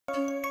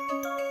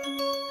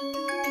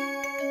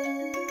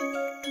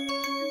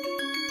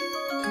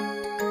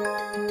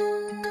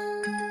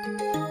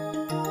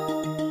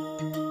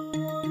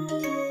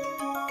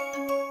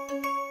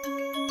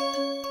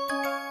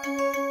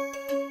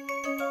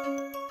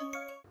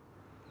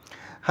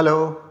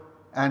Hello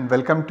and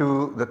welcome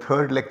to the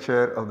third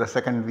lecture of the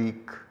second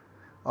week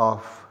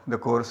of the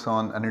course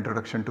on an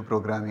introduction to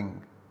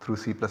programming through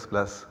C++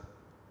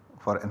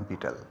 for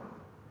NPTEL.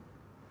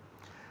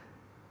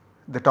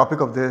 The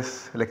topic of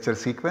this lecture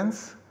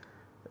sequence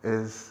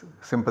is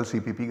simple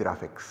CPP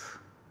graphics.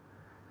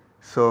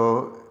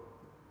 So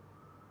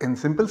in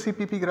simple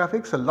CPP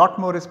graphics a lot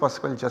more is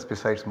possible just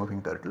besides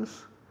moving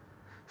turtles.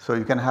 So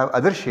you can have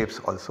other shapes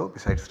also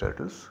besides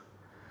turtles.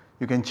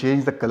 You can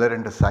change the color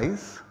and the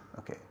size.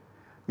 Okay.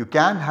 You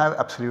can have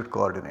absolute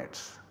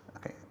coordinates,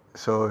 okay,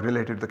 so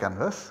related to the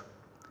canvas,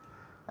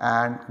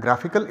 and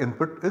graphical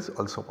input is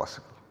also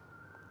possible.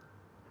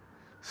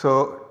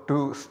 So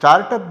to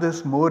start up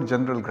this more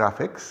general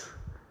graphics,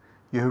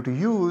 you have to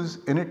use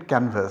init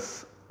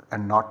canvas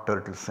and not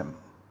turtle sim.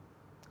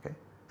 Okay.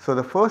 So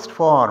the first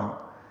form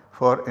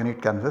for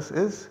init canvas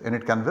is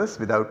init canvas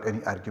without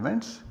any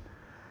arguments,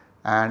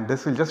 and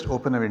this will just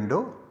open a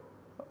window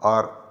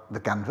or the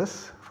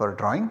canvas for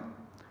drawing.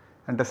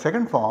 And the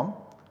second form,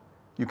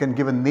 you can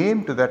give a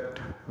name to that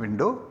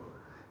window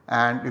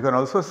and you can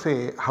also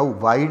say how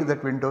wide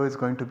that window is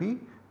going to be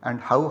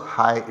and how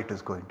high it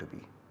is going to be.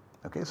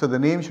 Okay. So the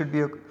name should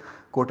be a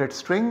quoted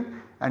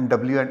string and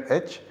W and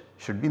H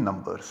should be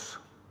numbers.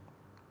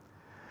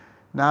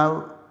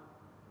 Now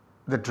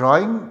the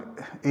drawing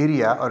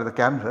area or the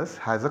canvas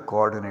has a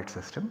coordinate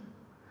system.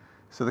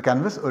 So the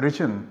canvas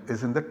origin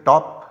is in the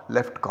top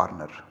left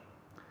corner.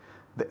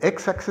 The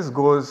x axis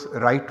goes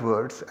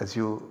rightwards as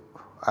you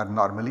are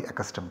normally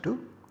accustomed to.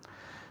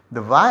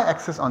 The y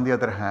axis on the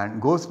other hand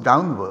goes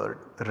downward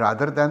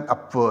rather than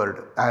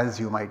upward as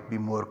you might be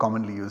more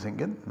commonly using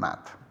in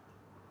math.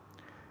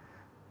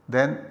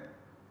 Then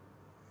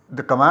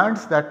the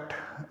commands that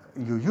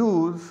you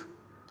use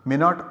may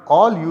not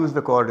all use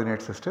the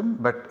coordinate system,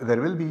 but there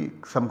will be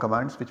some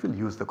commands which will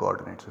use the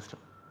coordinate system.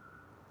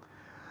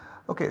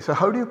 Okay, so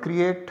how do you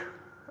create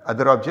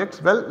other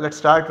objects? Well, let us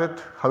start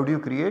with how do you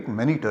create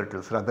many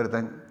turtles rather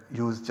than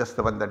use just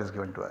the one that is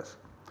given to us.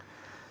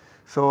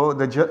 So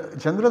the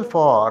general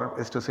form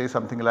is to say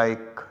something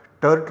like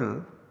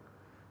turtle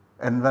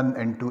n1,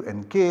 n2,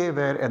 nk,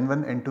 where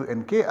n1, n2,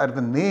 nk are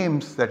the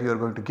names that you are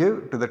going to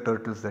give to the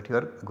turtles that you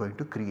are going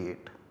to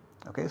create.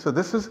 Okay. So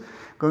this is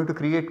going to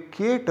create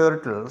k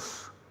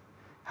turtles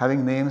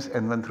having names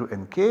n1 through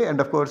nk, and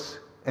of course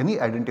any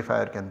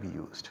identifier can be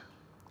used.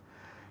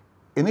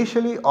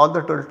 Initially all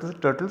the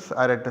turtles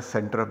are at the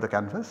center of the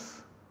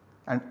canvas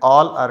and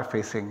all are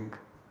facing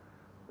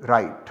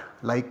right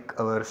like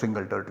our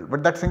single turtle,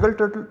 but that single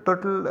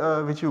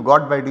turtle which you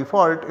got by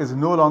default is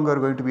no longer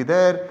going to be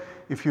there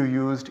if you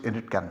used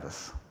init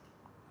canvas.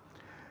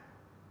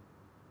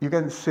 You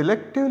can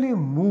selectively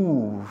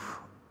move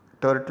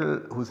turtle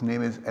whose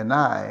name is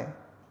ni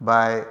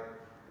by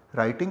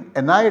writing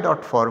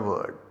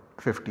ni.forward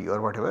 50 or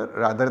whatever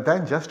rather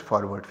than just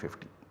forward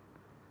 50.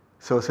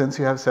 So since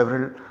you have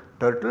several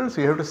turtles,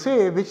 you have to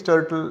say which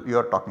turtle you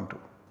are talking to,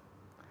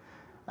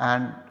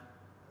 and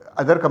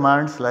other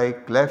commands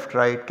like left,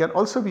 right can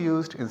also be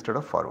used instead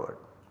of forward.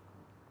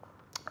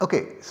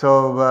 Okay,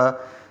 so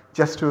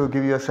just to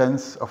give you a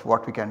sense of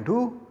what we can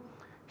do,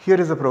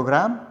 here is a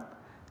program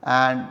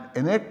and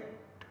in it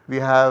we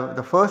have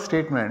the first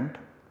statement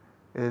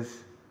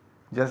is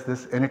just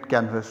this init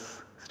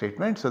canvas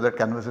statement. So that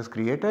canvas is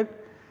created,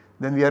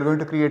 then we are going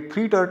to create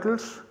 3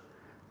 turtles,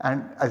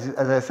 and as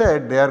I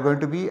said they are going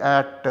to be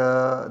at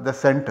the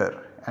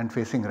center and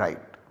facing right.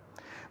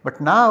 But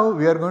now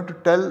we are going to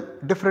tell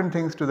different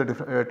things to the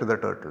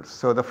turtles.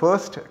 So the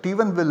first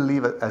T1 will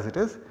leave as it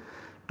is,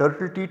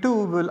 turtle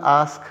T2 will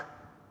ask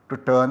to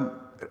turn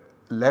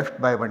left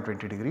by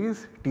 120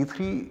 degrees,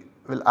 T3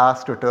 will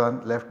ask to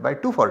turn left by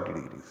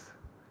 240 degrees.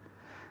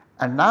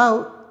 And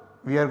now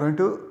we are going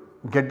to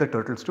get the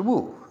turtles to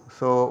move.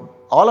 So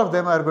all of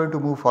them are going to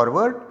move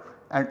forward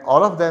and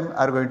all of them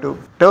are going to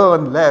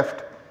turn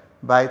left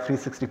by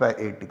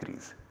 365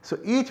 degrees. So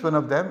each one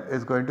of them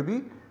is going to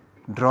be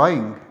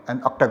drawing an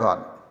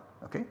octagon.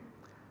 Okay.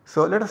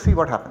 So let us see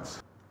what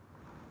happens.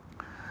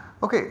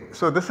 Okay,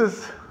 so this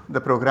is the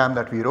program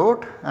that we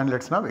wrote and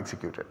let us now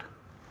execute it.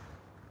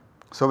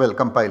 So we will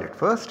compile it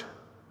first.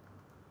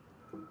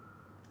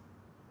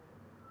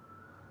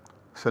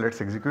 So let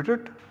us execute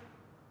it.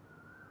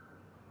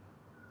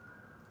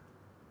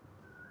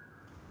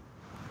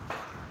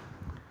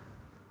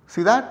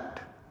 See that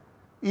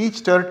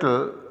each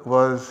turtle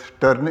was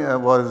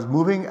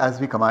moving as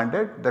we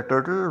commanded. The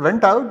turtle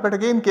went out but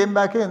again came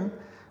back in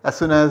as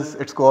soon as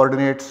its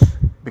coordinates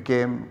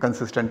became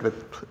consistent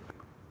with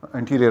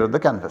interior of the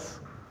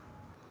canvas.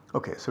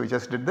 Okay, so we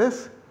just did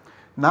this.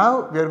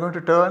 Now we are going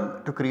to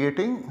turn to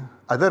creating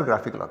other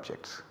graphical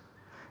objects.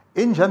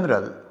 In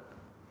general,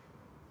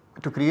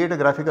 to create a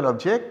graphical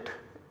object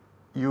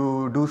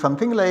you do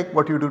something like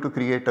what you do to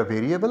create a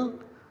variable.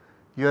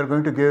 You are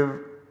going to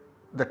give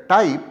the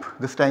type,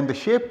 this time the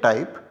shape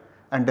type,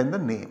 and then the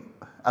name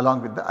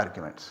along with the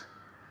arguments.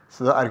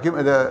 So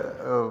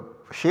the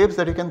shapes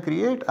that you can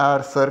create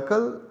are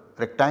circle,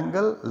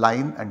 rectangle,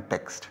 line and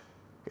text.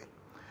 Okay.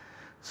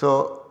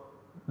 So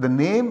the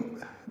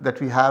name that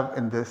we have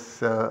in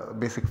this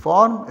basic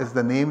form is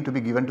the name to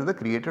be given to the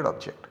created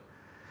object,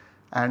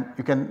 and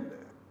you can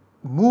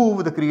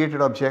move the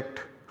created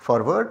object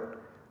forward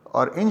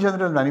or in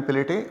general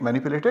manipulate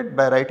it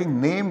by writing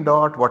name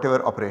dot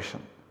whatever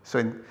operation.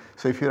 So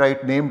if you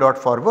write name dot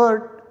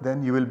forward,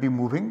 then you will be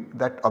moving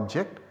that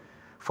object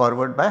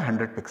forward by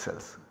 100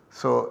 pixels.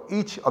 So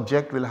each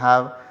object will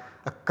have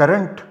a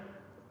current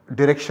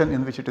direction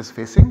in which it is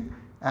facing,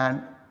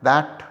 and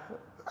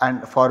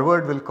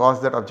forward will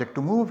cause that object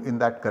to move in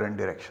that current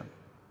direction.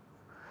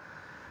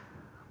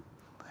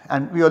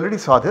 And we already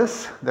saw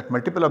this, that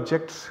multiple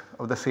objects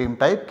of the same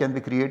type can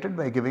be created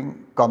by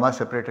giving comma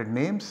separated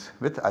names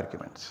with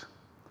arguments.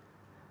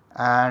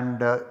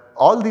 And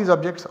all these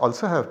objects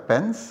also have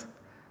pens,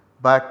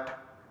 but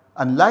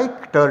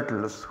unlike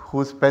turtles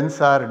whose pens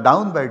are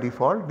down by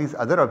default, these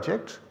other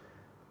objects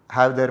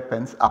have their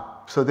pens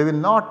up. So they will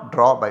not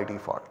draw by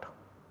default.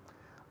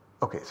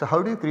 Okay, so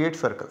how do you create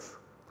circles?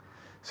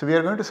 So we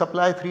are going to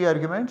supply 3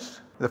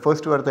 arguments. The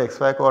first 2 are the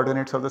xy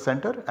coordinates of the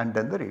center and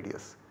then the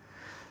radius.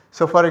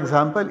 So for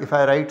example, if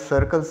I write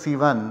circle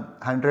C1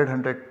 100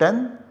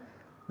 110,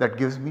 that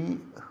gives me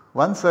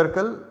one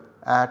circle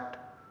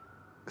at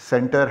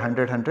center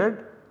 100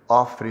 100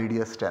 of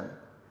radius 10.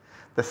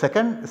 The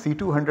second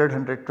C2 100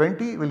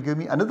 120 will give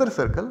me another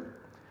circle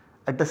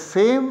at the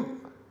same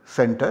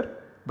center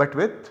but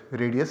with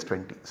radius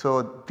 20.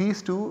 So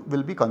these 2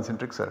 will be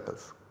concentric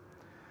circles.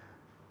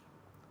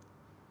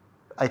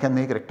 I can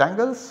make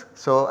rectangles.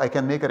 So I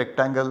can make a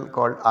rectangle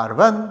called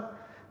R1,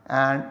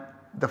 and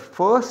the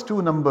first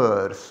 2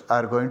 numbers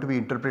are going to be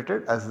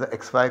interpreted as the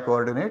xy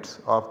coordinates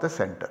of the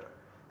center.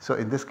 So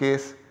in this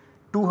case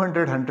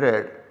 200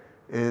 100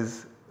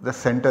 is the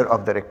center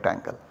of the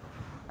rectangle,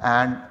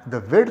 and the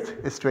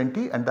width is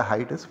 20 and the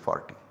height is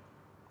 40.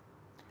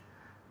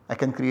 I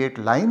can create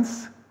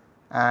lines,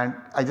 and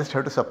I just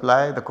have to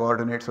supply the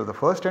coordinates of the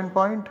first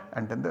endpoint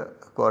and then the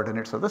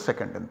coordinates of the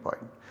second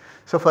endpoint.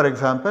 So for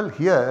example,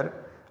 here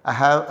I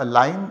have a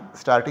line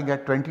starting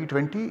at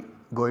 2020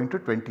 going to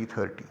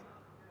 2030.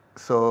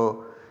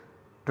 So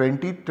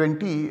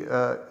 2020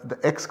 the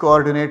x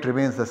coordinate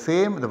remains the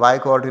same, the y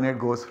coordinate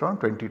goes from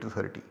 20 to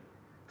 30.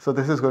 So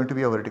this is going to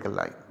be a vertical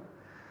line.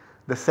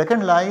 The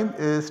second line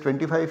is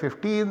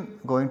 2515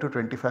 going to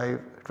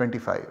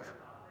 2525.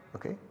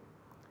 Okay.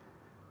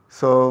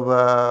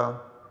 So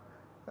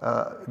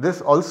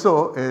this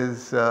also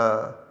is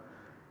a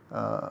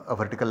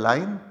vertical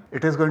line.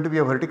 It is going to be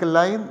a vertical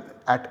line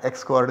at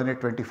x coordinate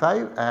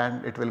 25,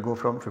 and it will go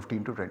from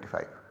 15 to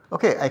 25.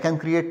 Okay, I can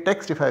create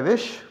text if I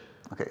wish.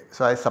 Okay,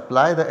 so I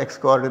supply the x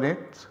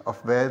coordinates of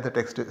where the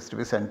text is to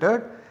be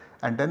centered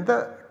and then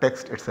the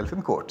text itself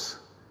in quotes.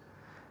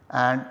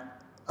 And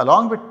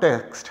along with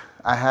text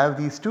I have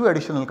these 2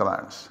 additional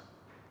commands.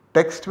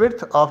 Text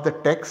width of the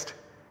text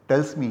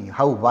tells me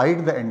how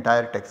wide the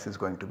entire text is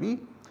going to be,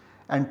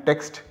 and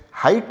text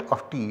height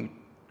of t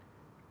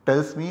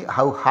tells me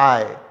how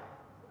high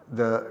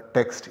the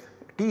text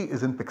t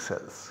is in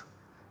pixels.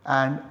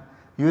 And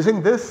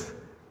using this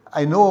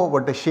I know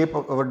what the shape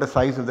of what the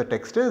size of the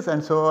text is,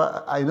 and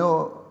so I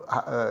know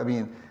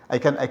I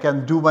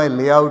can do my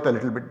layout a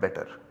little bit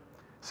better.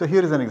 So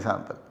here is an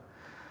example.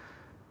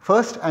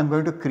 First I am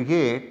going to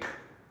create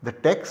the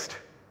text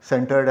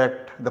centered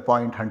at the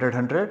point 100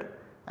 100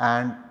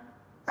 and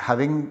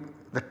having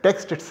the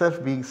text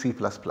itself being C++.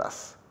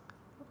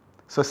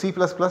 So C++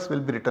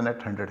 will be written at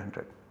 100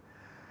 100.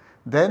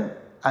 Then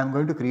I am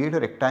going to create a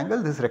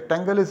rectangle. This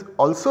rectangle is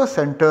also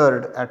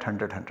centered at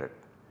 100 100.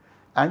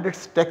 And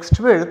its text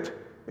width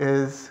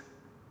is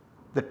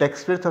the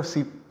text width of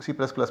C++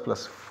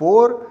 plus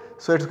 4.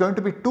 So it is going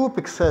to be 2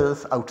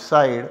 pixels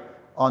outside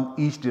on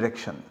each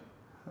direction.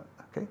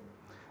 Okay.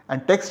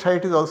 And text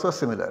height is also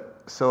similar.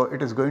 So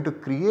it is going to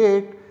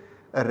create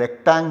a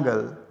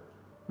rectangle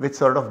which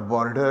sort of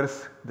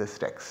borders this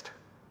text.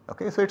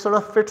 Okay. So it sort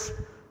of fits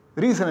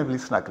reasonably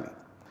snugly.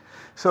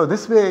 So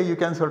this way you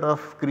can sort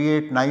of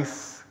create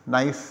nice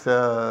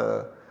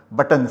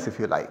buttons if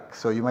you like.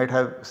 So you might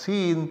have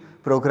seen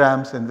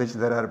programs in which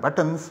there are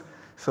buttons.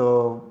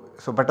 So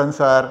buttons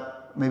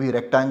are maybe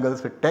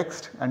rectangles with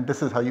text, and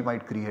this is how you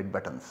might create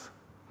buttons.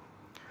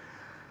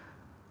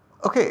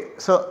 Okay,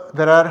 so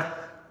there are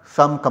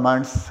some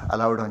commands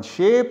allowed on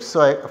shapes.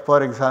 So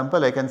for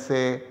example I can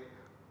say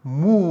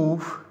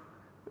move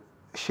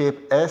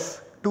shape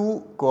S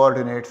to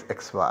coordinates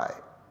xy.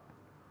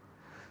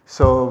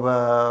 So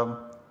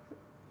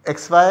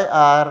xy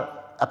are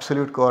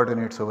absolute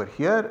coordinates over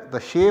here. The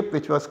shape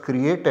which was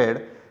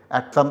created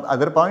at some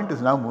other point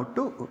is now moved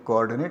to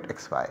coordinate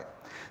xy.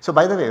 So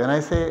by the way, when I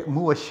say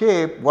move a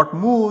shape, what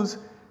moves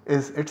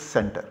is its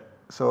center.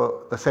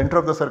 So the center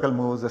of the circle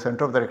moves, the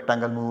center of the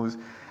rectangle moves,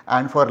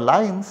 and for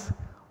lines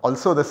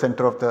also the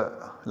center of the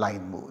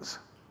line moves.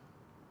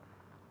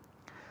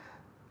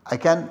 I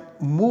can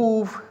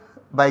move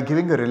by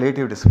giving a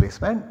relative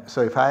displacement.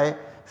 So if I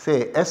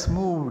say S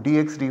move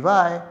dx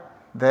dy,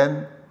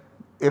 then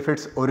if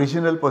its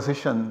original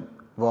position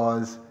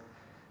was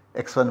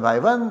x1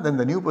 y1, then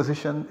the new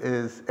position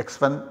is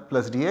x1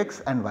 plus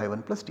dx and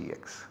y1 plus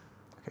dx.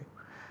 Okay.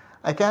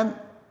 I can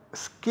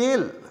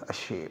scale a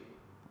shape.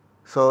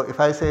 So if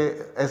I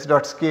say s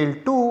dot scale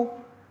 2,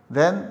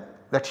 then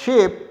that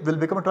shape will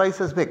become twice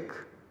as big.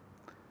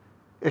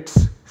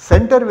 Its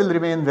center will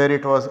remain where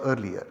it was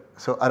earlier.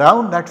 So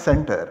around that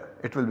center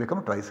it will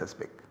become twice as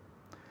big.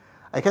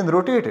 I can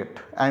rotate it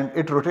and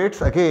it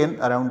rotates again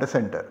around the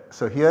center.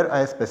 So here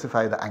I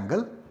specify the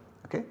angle,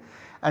 okay,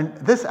 and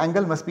this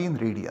angle must be in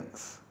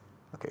radians.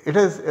 Okay. It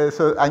is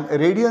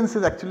radians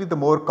is actually the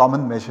more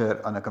common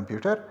measure on a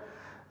computer,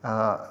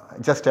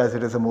 just as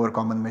it is a more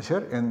common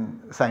measure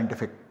in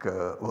scientific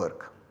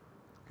work.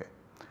 Okay.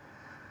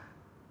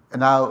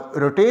 Now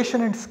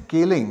rotation and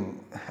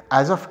scaling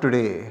as of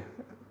today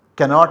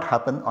cannot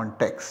happen on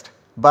text,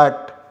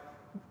 but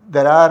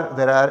there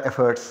are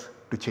efforts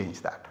to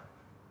change that.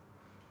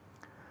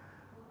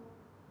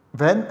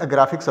 When a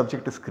graphics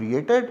object is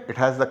created, it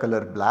has the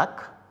color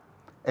black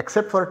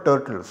except for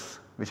turtles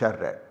which are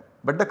red,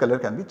 but the color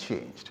can be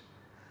changed.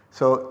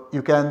 So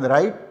you can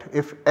write,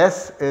 if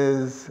S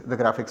is the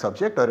graphics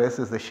object or S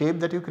is the shape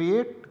that you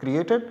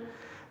created,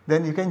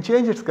 then you can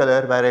change its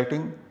color by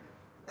writing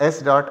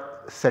S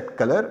dot set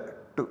color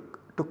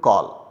to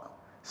col.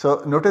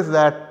 So notice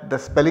that the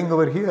spelling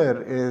over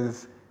here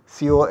is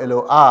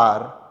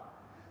COLOR,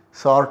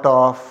 sort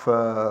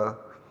of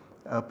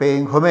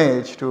paying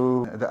homage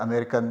to the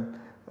American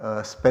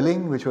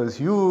spelling which was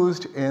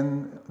used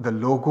in the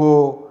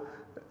logo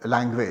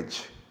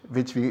language,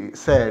 which we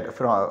said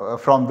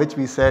from which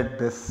we said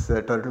this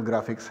turtle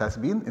graphics has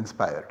been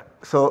inspired.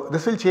 So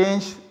this will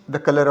change the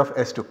color of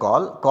S to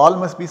col. Col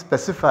must be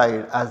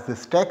specified as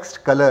this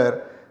text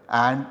color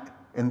and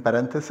in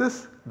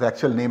parenthesis the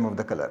actual name of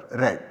the color,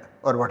 red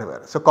or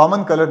whatever. So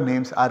common color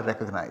names are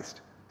recognized,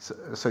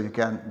 so you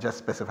can just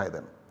specify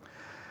them.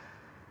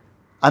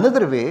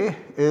 Another way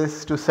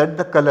is to set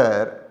the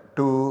color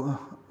to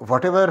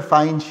whatever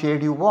fine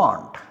shade you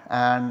want,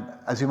 and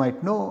as you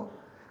might know,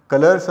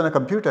 colors on a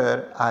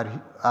computer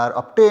are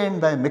obtained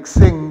by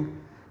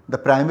mixing the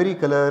primary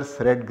colors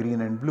red,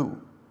 green and blue.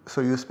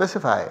 So you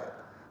specify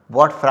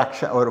what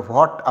fraction or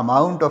what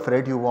amount of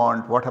red you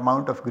want, what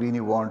amount of green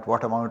you want,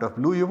 what amount of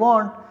blue you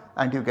want,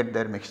 and you get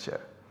their mixture.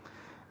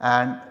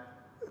 And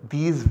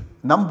these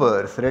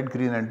numbers red,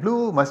 green and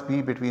blue must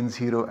be between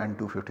 0 and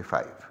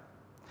 255.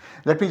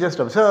 Let me just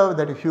observe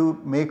that if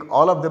you make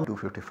all of them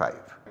 255,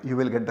 you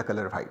will get the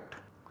color white,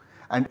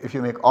 and if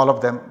you make all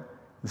of them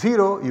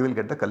 0, you will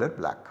get the color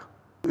black.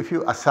 If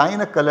you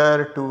assign a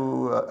color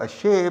to a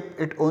shape,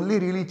 it only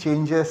really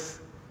changes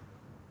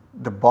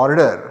the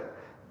border,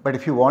 but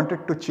if you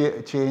wanted to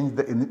change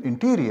the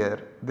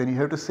interior, then you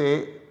have to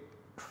say,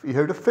 you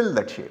have to fill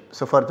that shape.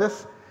 So for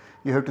this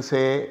you have to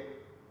say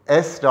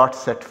S dot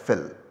set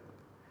fill.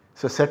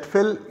 So set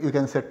fill you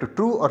can set to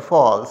true or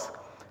false,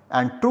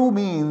 and true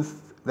means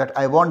that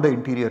I want the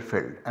interior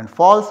filled and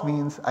false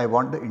means I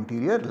want the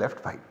interior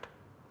left white.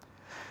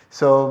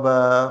 So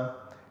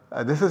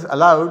this is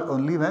allowed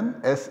only when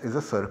S is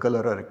a circle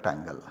or a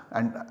rectangle,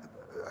 and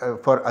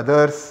for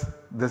others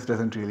this does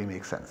not really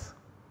make sense.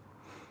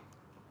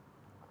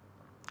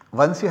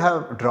 Once you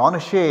have drawn a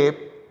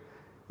shape,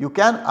 you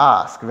can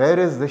ask where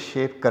is this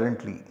shape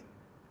currently,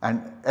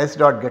 and S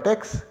dot get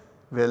x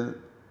will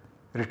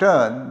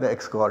return the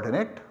x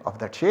coordinate of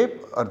that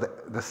shape or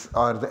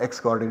the x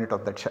coordinate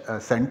of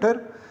that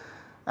center,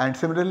 and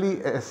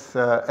similarly S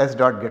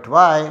dot get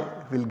y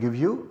will give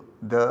you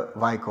the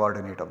y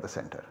coordinate of the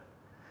center.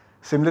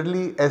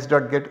 Similarly S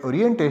dot get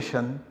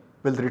orientation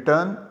will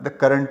return the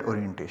current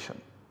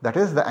orientation, that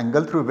is the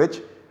angle through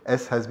which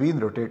S has been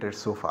rotated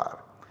so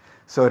far.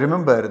 So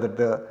remember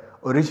that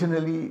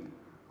originally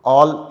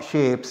all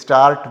shapes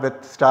start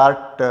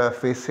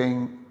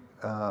facing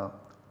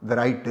the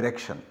right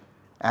direction,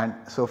 and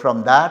so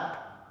from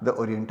that the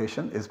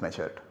orientation is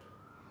measured.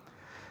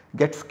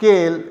 Get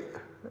scale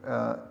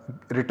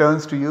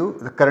returns to you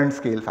the current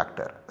scale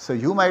factor. So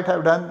you might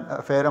have done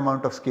a fair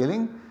amount of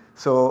scaling,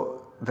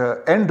 so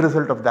the end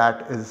result of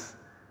that is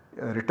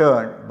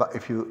returned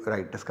if you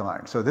write this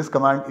command. So this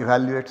command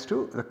evaluates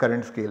to the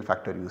current scale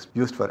factor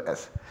used for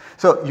S.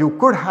 So you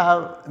could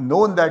have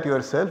known that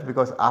yourself,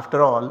 because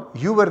after all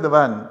you were the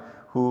one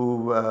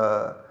who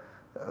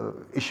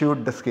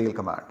issued the scale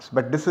commands,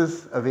 but this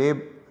is a way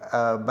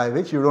by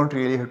which you do not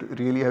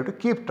really have to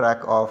keep track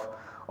of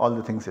all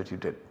the things that you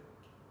did.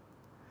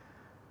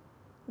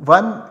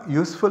 One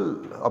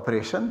useful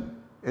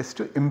operation is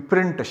to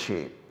imprint a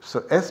shape.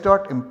 So S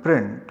dot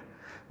imprint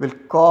will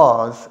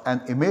cause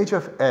an image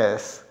of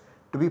S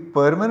to be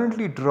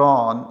permanently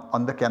drawn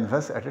on the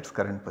canvas at its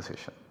current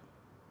position.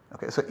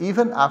 Okay, so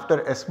even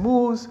after S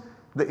moves,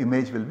 the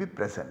image will be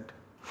present.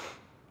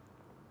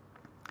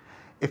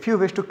 If you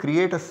wish to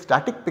create a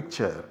static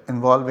picture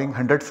involving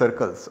 100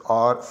 circles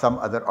or some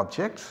other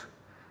objects,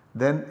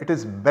 then it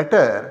is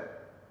better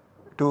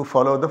to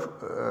follow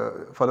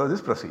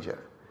this procedure.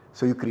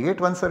 So you create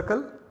one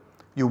circle,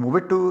 you move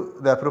it to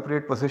the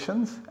appropriate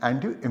positions,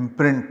 and you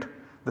imprint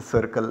the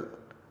circle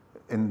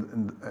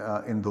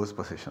in those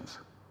positions.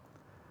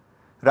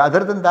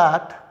 Rather than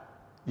that,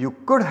 you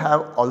could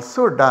have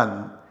also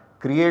done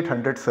create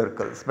 100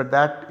 circles, but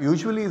that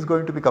usually is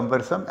going to be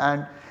cumbersome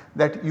and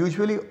that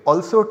usually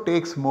also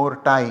takes more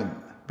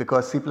time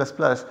because C++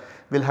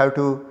 will have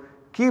to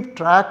keep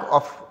track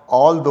of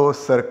all those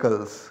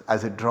circles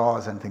as it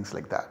draws and things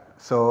like that.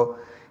 So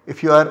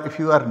if you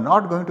are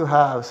not going to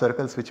have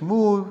circles which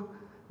move,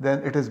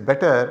 then it is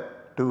better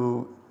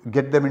to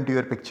get them into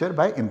your picture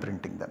by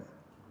imprinting them.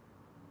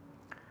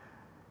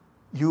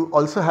 You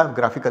also have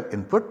graphical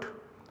input,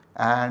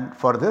 and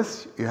for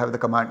this you have the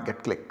command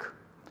getClick.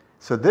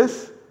 So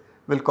this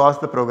will cause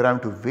the program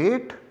to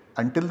wait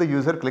until the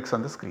user clicks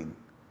on the screen.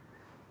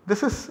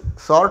 This is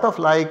sort of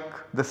like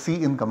the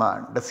cin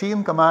command. The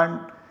cin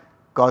command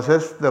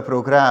causes the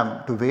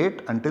program to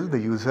wait until the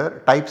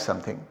user types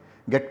something.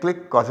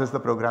 GetClick causes the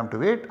program to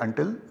wait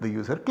until the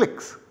user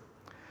clicks.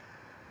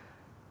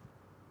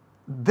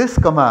 This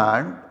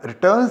command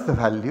returns the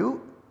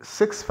value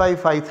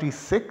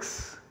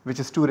 65536, which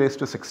is 2 raised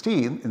to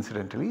 16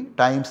 incidentally,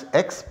 times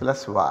x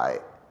plus y,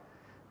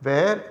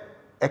 where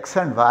x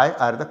and y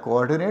are the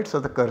coordinates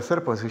of the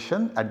cursor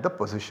position at the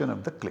position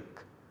of the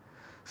click.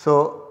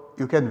 So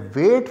you can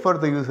wait for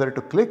the user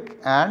to click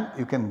and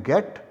you can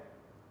get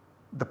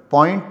the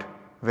point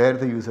where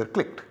the user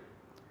clicked.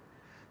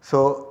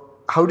 So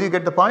how do you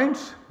get the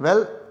points?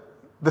 Well,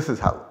 this is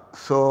how.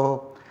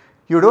 So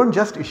you do not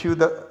just issue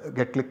the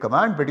getClick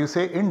command, but you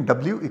say in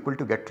w equal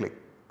to getClick.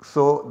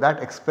 So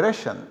that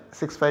expression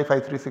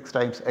 65536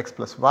 times x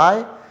plus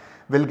y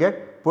will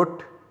get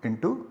put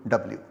into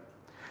w.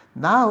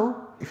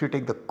 Now if you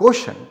take the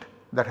quotient,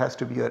 that has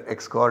to be your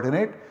x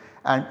coordinate,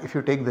 and if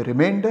you take the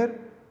remainder,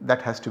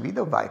 that has to be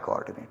the y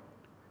coordinate.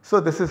 So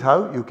this is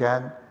how you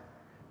can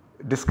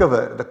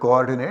discover the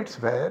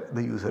coordinates where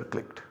the user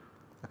clicked.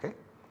 Okay.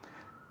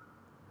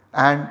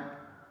 And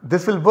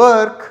this will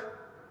work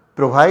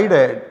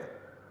provided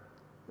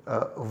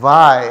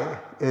y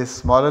is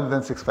smaller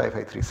than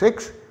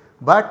 65536,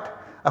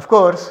 but of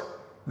course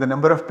the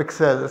number of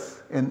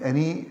pixels in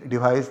any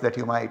device that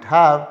you might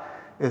have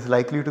is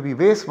likely to be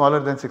way smaller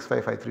than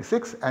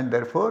 65536, and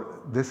therefore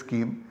this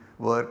scheme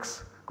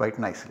works quite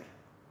nicely.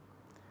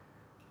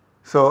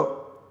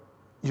 So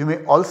you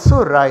may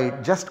also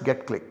write just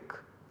getClick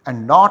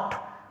and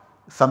not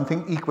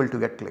something equal to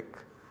getClick.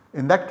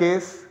 In that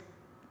case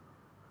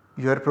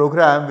your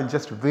program will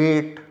just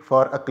wait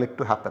for a click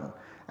to happen,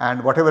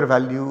 and whatever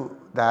value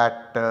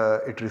that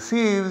it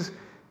receives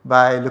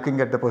by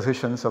looking at the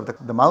positions of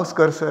the mouse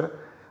cursor,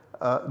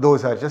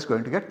 those are just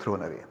going to get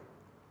thrown away.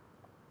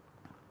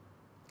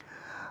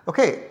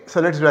 Okay,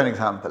 so let us do an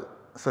example.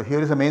 So here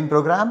is a main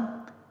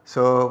program.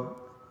 So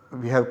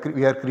we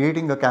are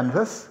creating a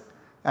canvas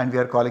and we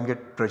are calling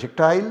it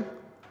projectile.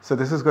 So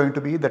this is going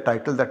to be the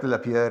title that will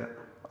appear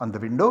on the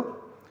window,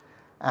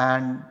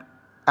 and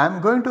I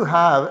am going to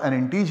have an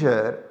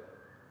integer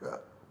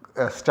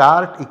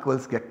start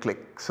equals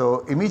getClick. So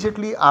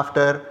immediately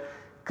after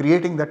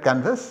creating that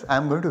canvas, I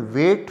am going to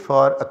wait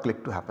for a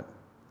click to happen.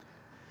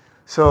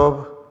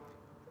 So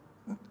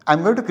I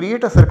am going to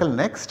create a circle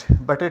next,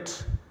 but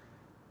its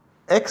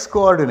x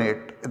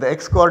coordinate, the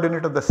x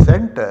coordinate of the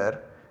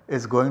center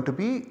is going to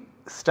be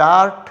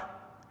start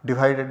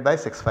divided by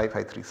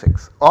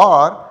 65536,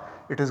 or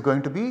it is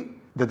going to be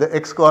the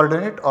x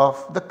coordinate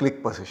of the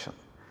click position,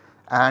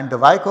 and the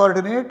y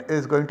coordinate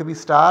is going to be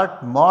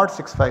start mod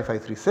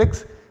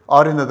 65536,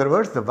 or in other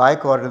words the y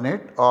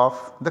coordinate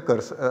of the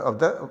cursor of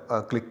the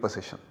click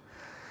position.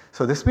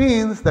 So this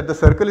means that the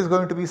circle is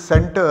going to be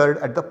centered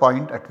at the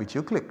point at which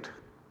you clicked,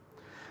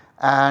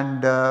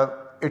 and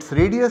its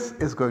radius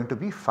is going to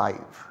be 5.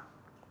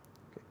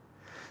 Okay.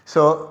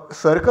 So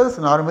circles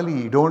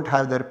normally do not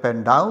have their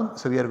pen down,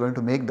 so we are going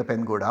to make the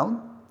pen go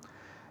down,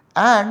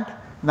 and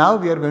now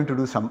we are going to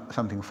do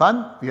something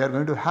fun. We are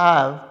going to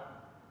have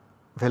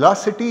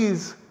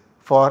velocities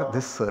for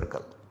this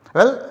circle.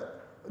 Well,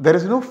 there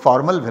is no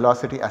formal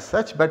velocity as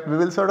such, but we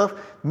will sort of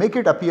make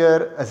it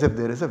appear as if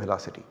there is a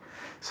velocity.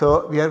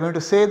 So we are going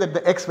to say that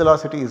the x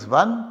velocity is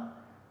 1,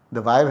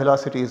 the y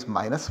velocity is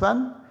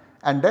 -1,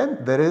 and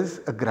then there is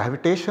a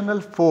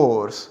gravitational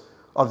force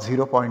of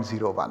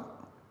 0.01.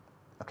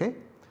 Okay.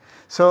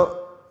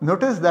 So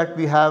notice that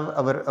we have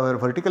our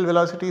vertical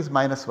velocity is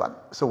 -1.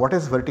 So what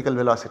is vertical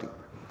velocity?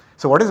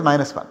 So what is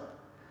 -1?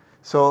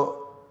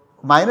 So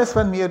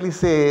 -1 merely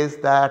says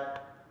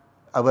that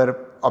our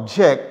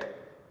object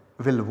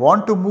will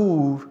want to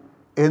move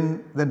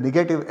in the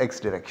negative x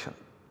direction.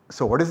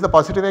 So what is the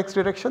positive x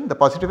direction? The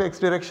positive x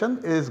direction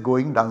is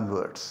going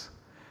downwards,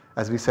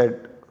 as we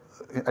said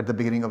at the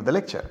beginning of the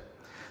lecture.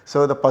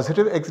 So the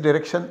positive x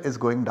direction is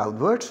going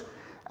downwards,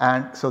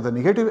 and so the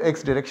negative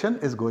x direction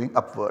is going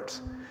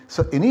upwards.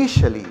 So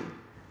initially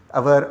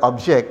our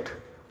object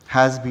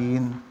has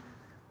been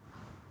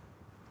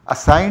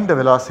assigned a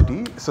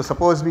velocity. So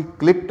suppose we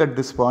clicked at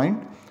this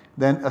point,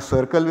 then a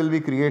circle will be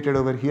created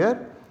over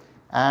here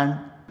and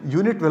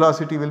unit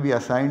velocity will be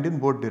assigned in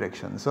both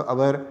directions. So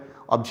our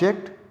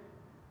object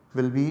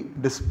will be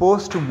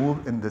disposed to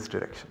move in this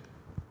direction.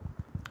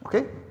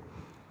 Okay.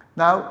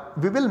 Now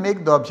we will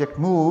make the object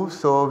move,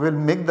 so we will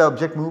make the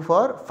object move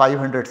for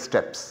 500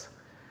 steps.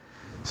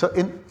 So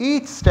in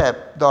each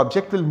step the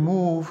object will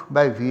move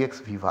by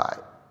Vx, Vy.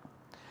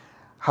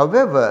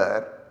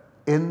 However,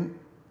 in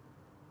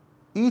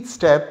each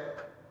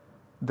step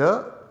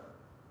the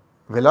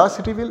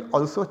velocity will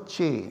also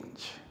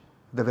change.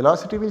 The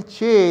velocity will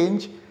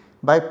change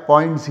by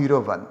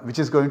 0.01, which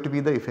is going to be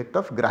the effect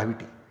of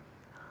gravity.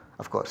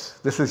 Of course,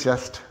 this is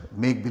just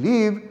make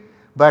believe,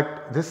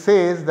 but this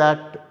says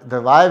that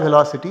the y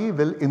velocity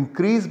will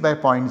increase by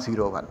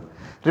 0.01.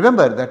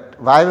 Remember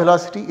that y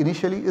velocity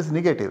initially is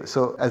negative.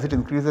 So, as it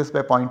increases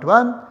by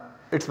 0.1,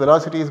 its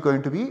velocity is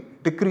going to be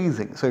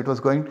decreasing. So,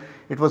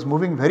 it was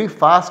moving very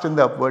fast in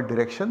the upward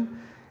direction.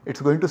 It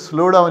is going to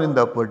slow down in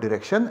the upward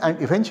direction,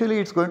 and eventually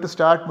it is going to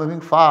start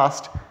moving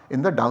fast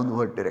in the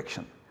downward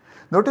direction.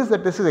 Notice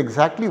that this is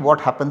exactly what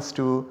happens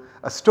to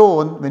a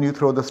stone when you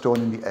throw the stone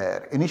in the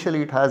air.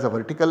 Initially it has a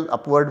vertical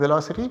upward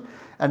velocity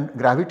and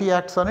gravity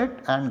acts on it,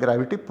 and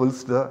gravity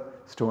pulls the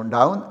stone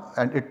down,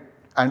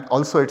 and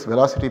also its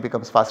velocity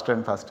becomes faster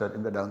and faster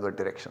in the downward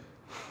direction.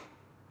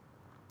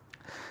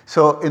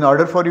 So in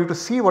order for you to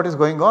see what is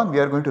going on, we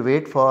are going to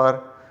wait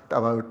for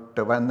about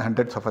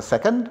 1/100th of a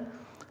second,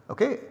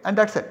 okay, and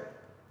that is it.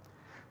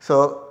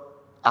 So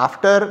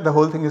after the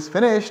whole thing is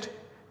finished,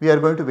 we are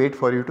going to wait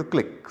for you to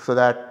click so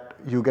that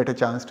you get a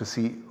chance to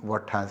see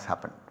what has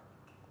happened.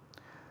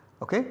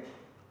 Okay.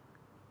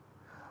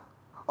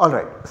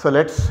 Alright, so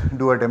let us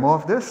do a demo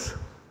of this.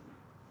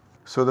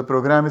 So the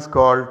program is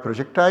called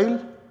projectile.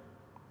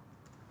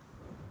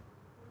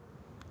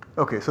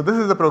 Okay, so this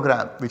is the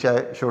program which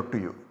I showed to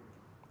you.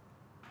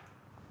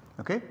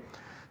 Okay.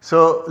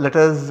 So let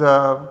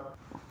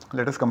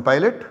us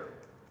compile it.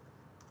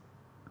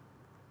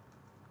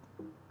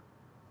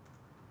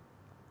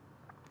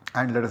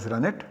 And let us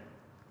run it.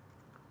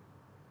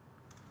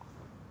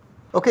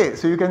 Okay,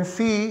 so you can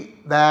see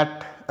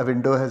that a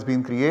window has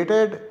been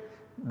created,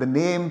 the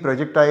name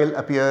projectile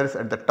appears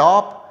at the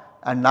top,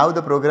 and now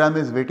the program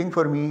is waiting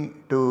for me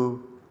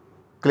to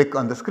click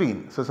on the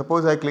screen. So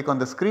suppose I click on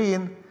the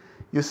screen,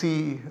 you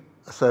see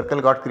a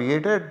circle got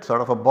created,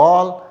 sort of a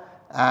ball,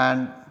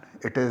 and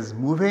it is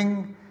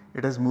moving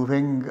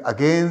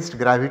against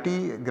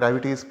gravity,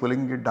 gravity is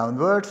pulling it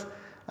downwards,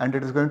 and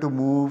it is going to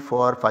move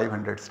for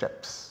 500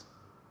 steps.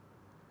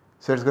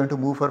 So it is going to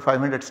move for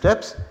 500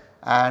 steps,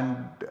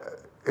 and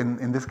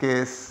in this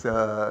case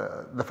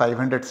the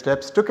 500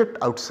 steps took it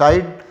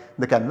outside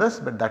the canvas,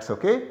 but that is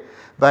okay.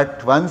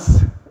 But once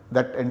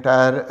that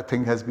entire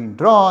thing has been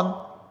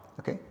drawn,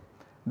 okay,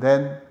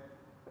 then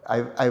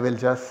I will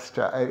just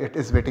it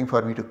is waiting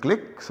for me to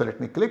click. So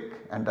let me click,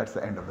 and that is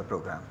the end of the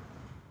program.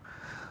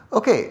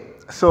 Okay,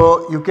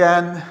 so you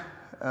can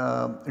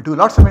do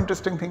lots of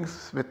interesting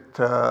things with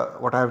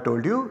what I have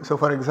told you. So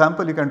for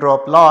example, you can draw a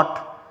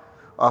plot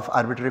of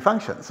arbitrary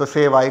functions. So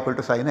say y equal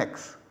to sin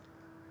x.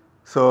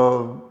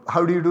 So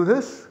how do you do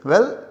this?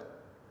 Well,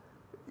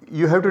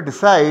 you have to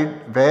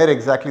decide where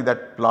exactly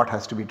that plot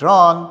has to be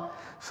drawn.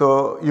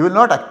 So you will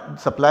not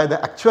supply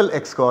the actual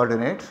x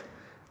coordinates,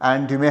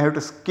 and you may have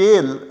to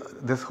scale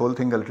this whole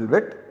thing a little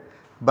bit,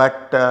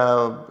 but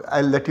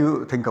I will let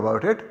you think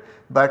about it.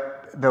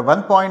 But the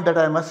one point that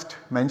I must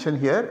mention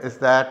here is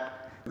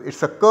that it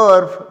is a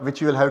curve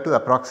which you will have to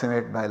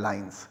approximate by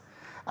lines,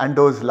 and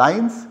those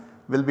lines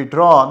will be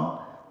drawn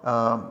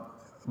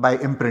by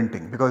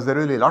imprinting, because there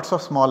will be lots of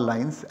small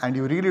lines and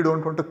you really do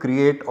not want to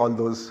create all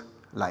those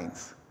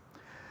lines.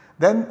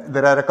 Then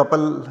there are a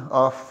couple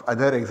of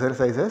other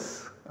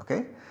exercises,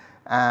 okay,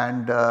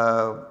 and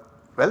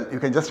well, you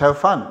can just have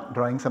fun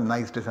drawing some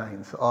nice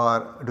designs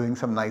or doing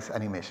some nice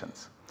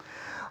animations.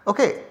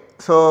 Okay,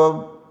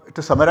 so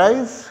to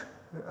summarize,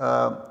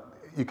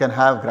 you can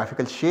have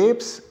graphical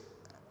shapes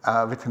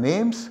with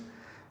names,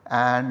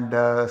 and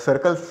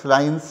circles,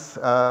 lines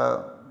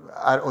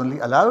are only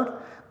allowed,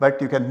 but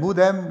you can move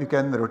them, you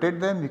can rotate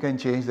them, you can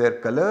change their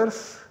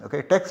colors,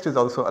 okay. Text is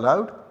also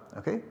allowed,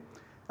 okay,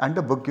 and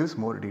the book gives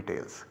more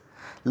details.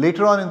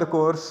 Later on in the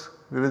course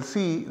we will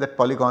see that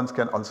polygons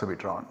can also be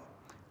drawn,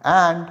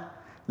 and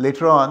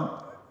later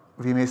on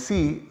we may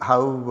see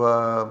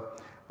how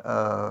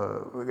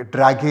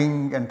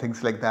dragging and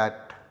things like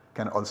that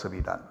can also be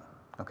done,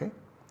 okay.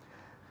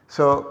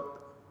 So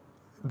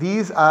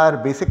these are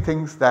basic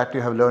things that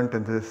you have learnt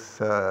in this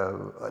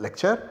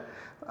lecture.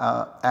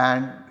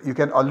 And you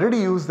can already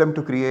use them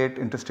to create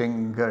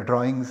interesting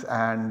drawings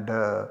and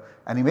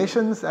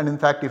animations, and in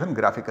fact even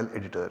graphical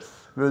editors.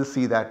 We will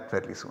see that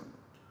fairly soon.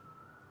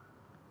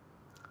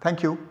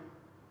 Thank you.